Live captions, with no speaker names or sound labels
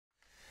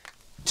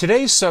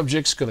Today's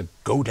subject's going to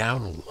go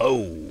down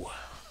low,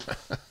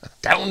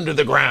 down to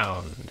the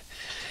ground.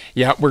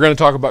 Yeah, we're going to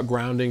talk about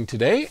grounding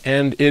today,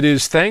 and it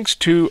is thanks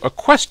to a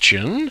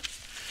question,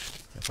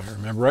 if I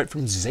remember right,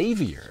 from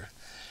Xavier.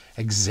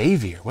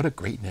 Xavier, what a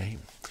great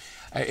name.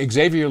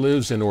 Xavier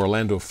lives in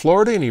Orlando,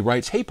 Florida, and he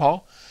writes, "Hey,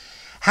 Paul,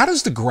 how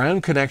does the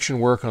ground connection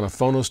work on a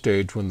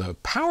phonostage when the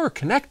power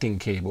connecting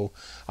cable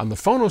on the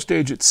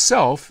phonostage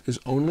itself is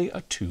only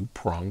a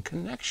two-prong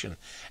connection?"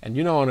 And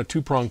you know, on a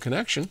two-prong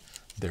connection,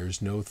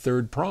 there's no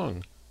third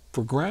prong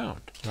for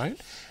ground, right?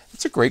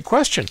 It's a great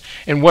question.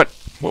 And what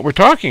we're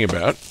talking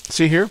about,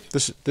 see here,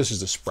 this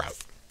is a sprout.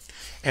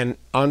 And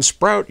on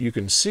sprout, you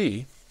can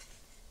see,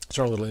 it's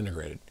all a little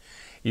integrated,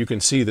 you can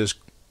see this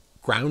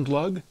ground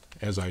lug.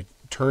 As I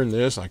turn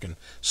this, I can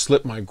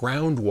slip my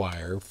ground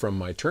wire from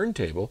my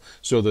turntable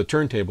so the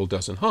turntable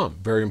doesn't hum.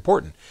 Very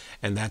important.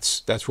 And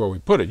that's where we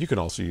put it. You can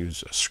also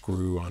use a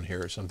screw on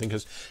here or something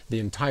because the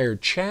entire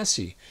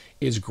chassis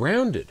is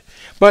grounded.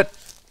 But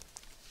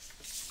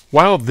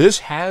while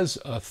this has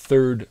a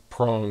third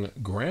prong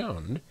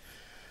ground,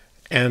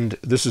 and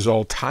this is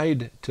all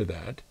tied to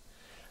that,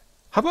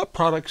 how about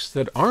products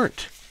that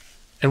aren't?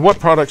 And what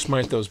products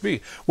might those be?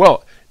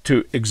 Well,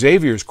 to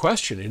Xavier's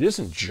question, it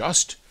isn't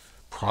just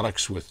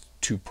products with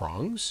two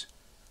prongs.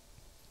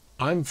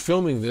 I'm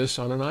filming this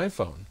on an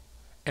iPhone,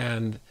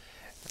 and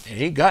it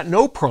ain't got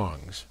no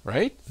prongs,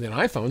 right? The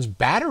iPhone's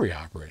battery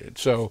operated.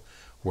 So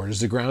where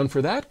does the ground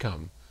for that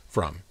come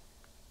from?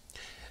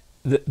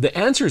 The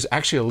answer is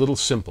actually a little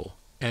simple,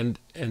 and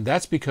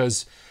that's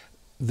because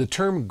the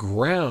term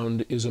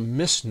ground is a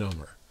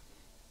misnomer.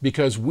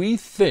 Because we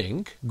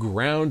think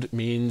ground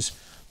means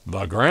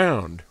the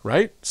ground,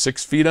 right?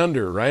 6 feet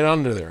under, right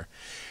under there.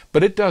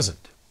 But it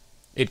doesn't.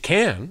 It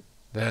can.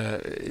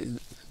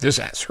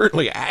 This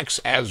certainly acts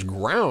as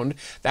ground.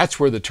 That's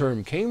where the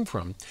term came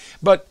from.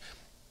 But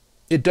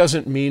it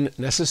doesn't mean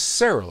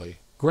necessarily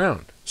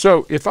ground.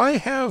 So if I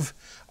have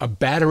a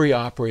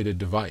battery-operated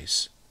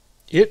device,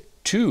 it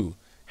too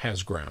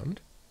has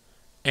ground.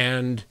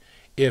 And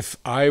if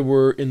I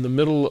were in the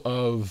middle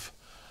of,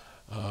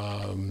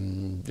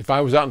 if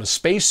I was out in a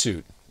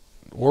spacesuit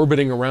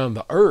orbiting around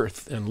the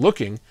Earth and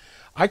looking,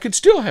 I could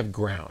still have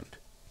ground.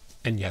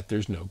 And yet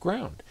there's no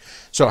ground.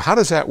 So how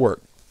does that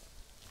work?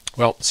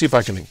 Well, see if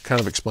I can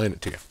kind of explain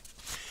it to you.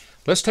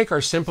 Let's take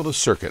our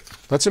simplest circuit.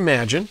 Let's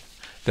imagine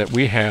that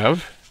we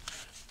have,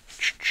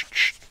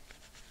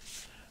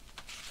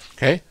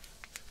 okay,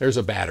 there's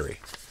a battery.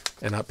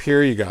 And up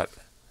here you got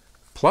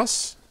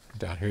plus,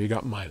 down here you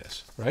got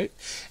minus, right?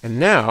 And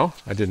now,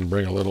 I didn't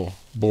bring a little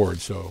board,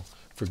 so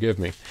forgive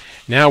me.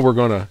 Now we're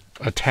going to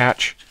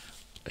attach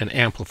an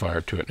amplifier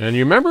to it. And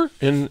you remember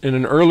in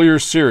an earlier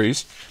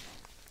series,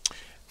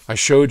 I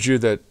showed you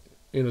that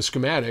in a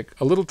schematic,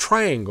 a little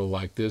triangle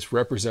like this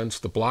represents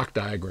the block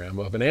diagram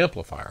of an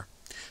amplifier.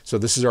 So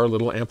this is our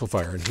little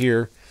amplifier, and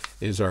here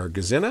is our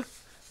Gazina,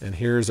 and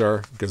here's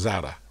our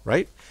Gazata,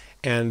 right?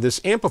 And this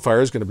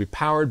amplifier is going to be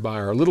powered by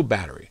our little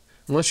battery.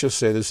 And let's just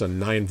say this is a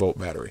 9-volt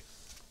battery,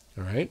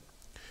 all right?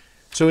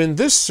 So in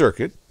this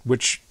circuit,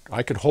 which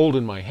I could hold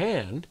in my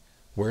hand,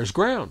 where's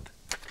ground?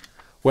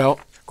 Well,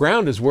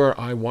 ground is where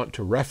I want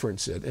to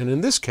reference it, and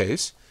in this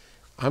case,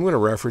 I'm going to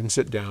reference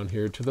it down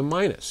here to the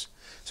minus.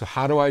 So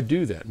how do I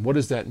do that? And what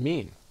does that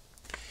mean?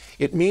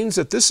 It means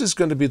that this is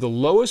going to be the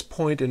lowest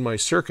point in my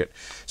circuit.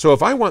 So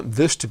if I want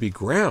this to be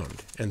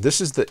ground, and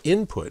this is the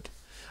input,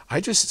 I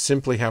just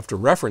simply have to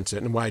reference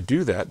it. And I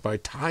do that by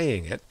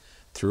tying it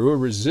through a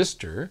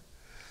resistor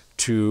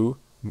to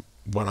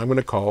what I'm going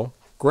to call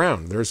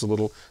ground. There's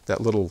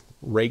that little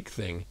rake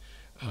thing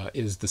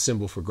is the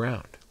symbol for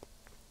ground.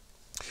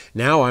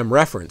 Now I'm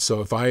referenced.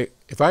 So if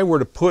I were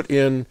to put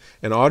in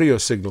an audio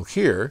signal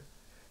here,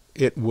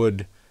 it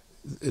would,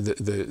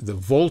 the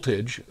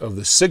voltage of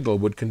the signal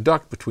would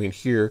conduct between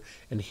here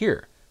and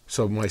here.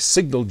 So my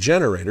signal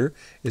generator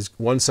is,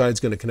 one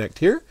side's going to connect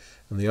here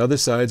and the other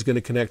side's going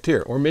to connect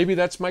here. Or maybe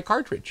that's my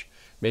cartridge.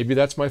 Maybe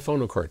that's my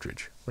phono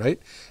cartridge, right?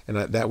 And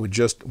that would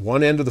just,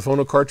 one end of the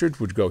phono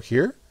cartridge would go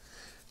here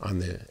on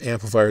the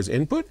amplifier's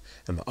input,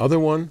 and the other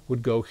one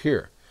would go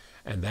here.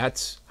 And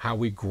that's how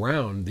we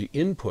ground the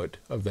input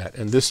of that.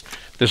 And this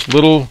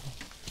little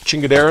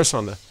chingaderas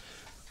on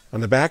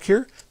the back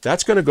here,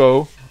 that's going to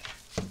go,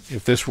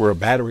 if this were a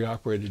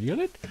battery-operated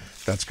unit,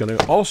 that's going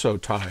to also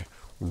tie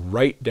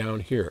right down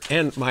here.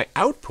 And my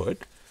output,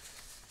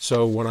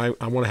 so when I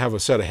want to have a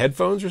set of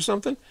headphones or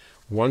something,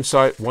 one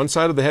side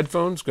of the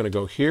headphones is going to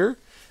go here,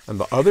 and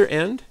the other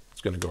end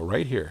is going to go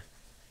right here,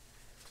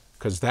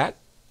 because that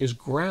is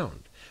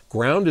ground.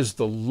 Ground is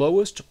the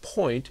lowest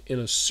point in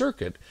a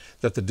circuit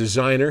that the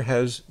designer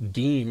has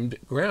deemed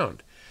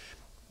ground.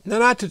 Now,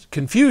 not to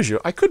confuse you,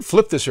 I could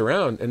flip this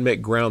around and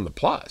make ground the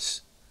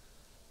plus.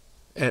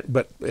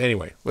 But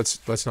anyway,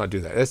 let's not do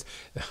that.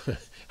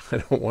 I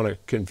don't want to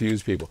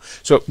confuse people.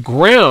 So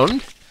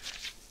ground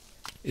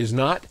is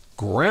not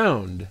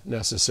ground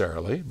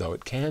necessarily, though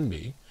it can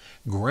be.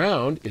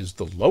 Ground is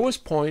the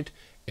lowest point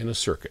in a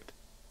circuit.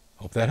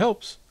 Hope that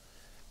helps.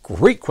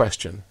 Great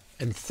question,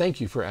 and thank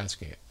you for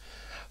asking it.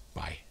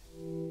 Bye.